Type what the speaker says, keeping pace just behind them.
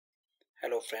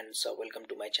Hello friends, welcome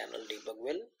to my channel Debug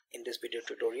Will. In this video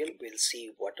tutorial, we'll see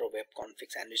what are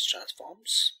Web.config and its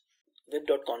transforms.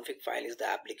 Web.config file is the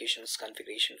application's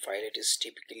configuration file. It is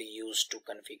typically used to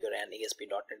configure an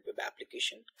ASP.NET web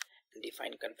application and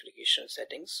define configuration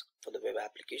settings for the web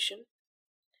application.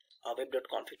 A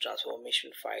Web.config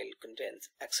transformation file contains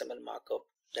XML markup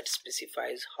that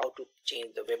specifies how to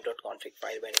change the Web.config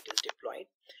file when it is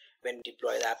deployed. When we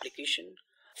deploy the application,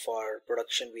 for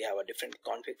production we have a different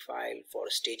config file. For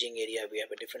staging area we have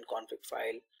a different config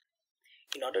file.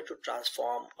 In order to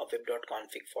transform a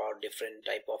Web.config for different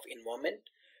type of environment,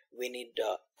 we need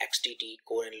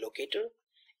XTT::locator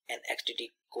and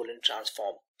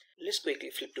XTT::transform. Let's quickly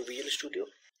flip to Visual Studio.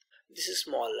 This is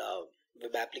small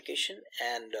web application,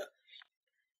 and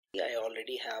I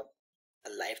already have a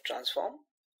live transform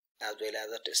as well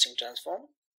as a testing transform.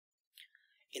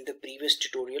 In the previous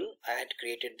tutorial, I had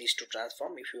created these two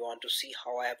transforms. If you want to see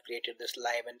how I have created this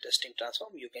live and testing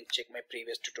transform, you can check my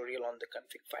previous tutorial on the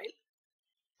config file.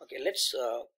 Okay, let's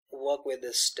work with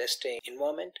this testing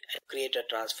environment and create a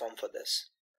transform for this.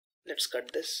 Let's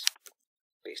cut this,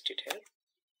 paste it here.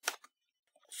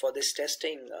 For this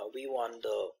testing, we want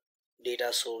the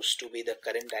data source to be the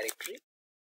current directory.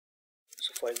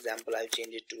 So for example, I'll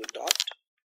change it to a dot,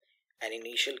 and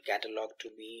initial catalog to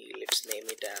be, let's name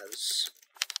it as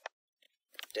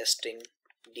testing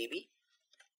db,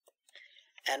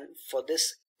 and for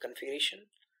this configuration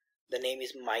the name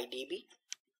is mydb.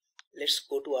 Let's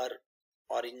go to our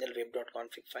original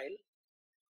web.config file.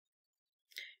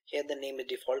 Here the name is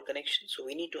default connection, so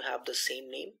we need to have the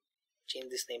same name. Change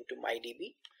this name to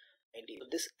mydb.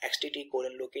 This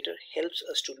XTT::locator helps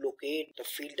us to locate the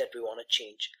field that we want to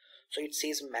change. So it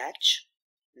says match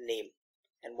name,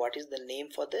 and what is the name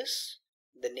for this?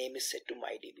 The name is set to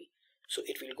mydb. So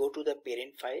it will go to the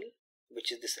parent file,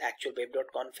 which is this actual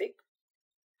web.config,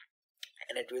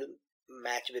 and it will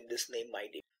match with this name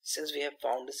mydb. Since we have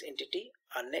found this entity,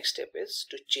 our next step is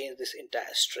to change this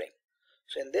entire string.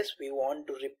 So in this, we want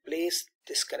to replace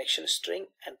this connection string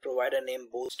and provide a name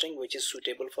both string which is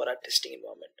suitable for our testing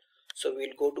environment. So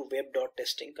we'll go to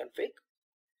web.testing config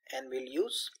and we'll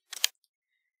use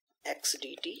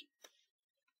XTT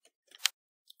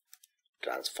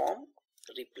transform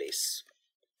replace.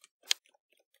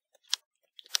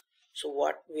 So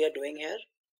what we are doing here,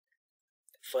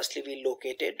 firstly we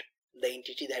located the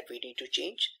entity that we need to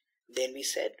change. Then we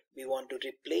said we want to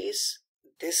replace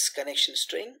this connection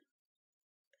string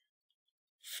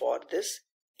for this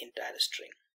entire string.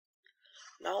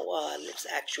 Now let's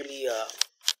actually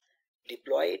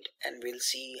deploy it, and we'll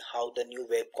see how the new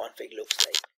web config looks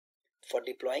like. For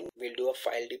deploying, we'll do a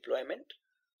file deployment.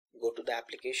 Go to the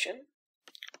application,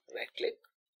 right click,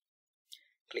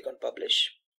 click on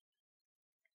publish,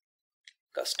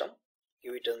 custom,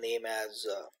 give it a name as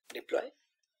deploy,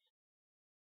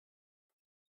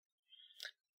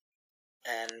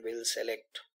 and we'll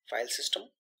select file system,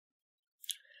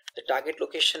 the target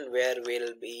location where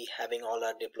we'll be having all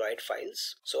our deployed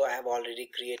files. So I have already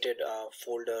created a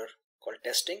folder called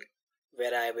testing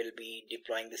where I will be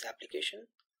deploying this application.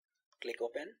 Click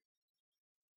open,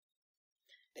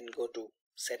 then go to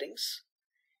settings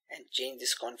and change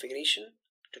this configuration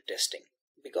to testing,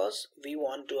 because we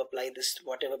want to apply this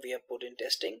whatever we have put in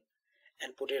testing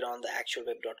and put it on the actual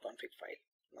web.config file.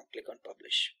 Now click on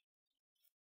publish.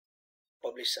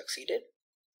 Publish succeeded.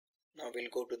 Now we'll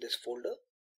go to this folder,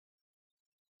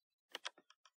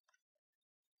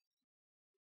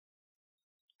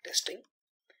 testing.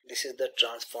 This is the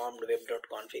transformed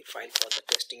web.config file for the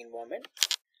testing environment.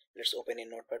 Let's open in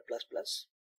Notepad++.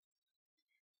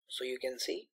 So you can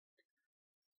see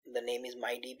the name is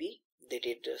mydb, the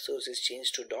data source is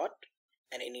changed to dot,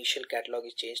 and initial catalog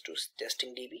is changed to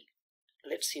testing db.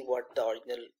 Let's see what the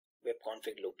original web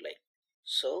config looked like.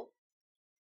 So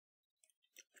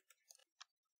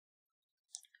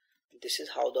this is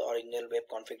how the original web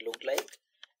config looked like,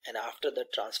 and after the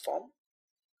transform,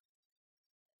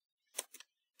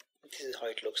 this is how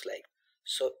it looks like.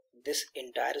 So this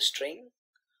entire string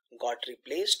got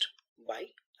replaced by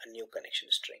a new connection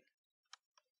string.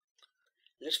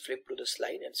 Let's flip to the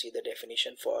slide and see the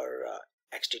definition for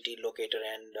XTT::locator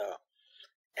and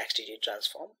XTT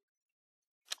transform.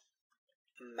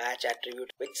 Match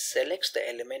attribute, which selects the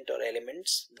element or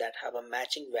elements that have a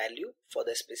matching value for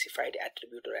the specified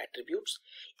attribute or attributes.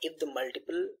 If the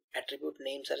multiple attribute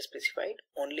names are specified,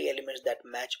 only elements that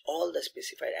match all the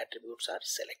specified attributes are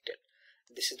selected.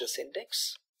 This is the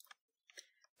syntax.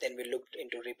 Then we looked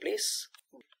into replace.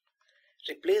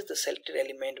 Replace the selected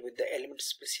element with the element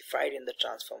specified in the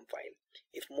transform file.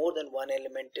 If more than one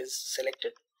element is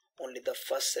selected, only the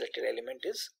first selected element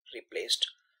is replaced.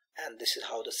 And this is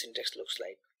how the syntax looks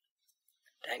like.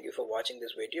 Thank you for watching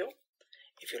this video.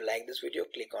 If you like this video,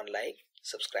 click on like,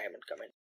 subscribe and comment.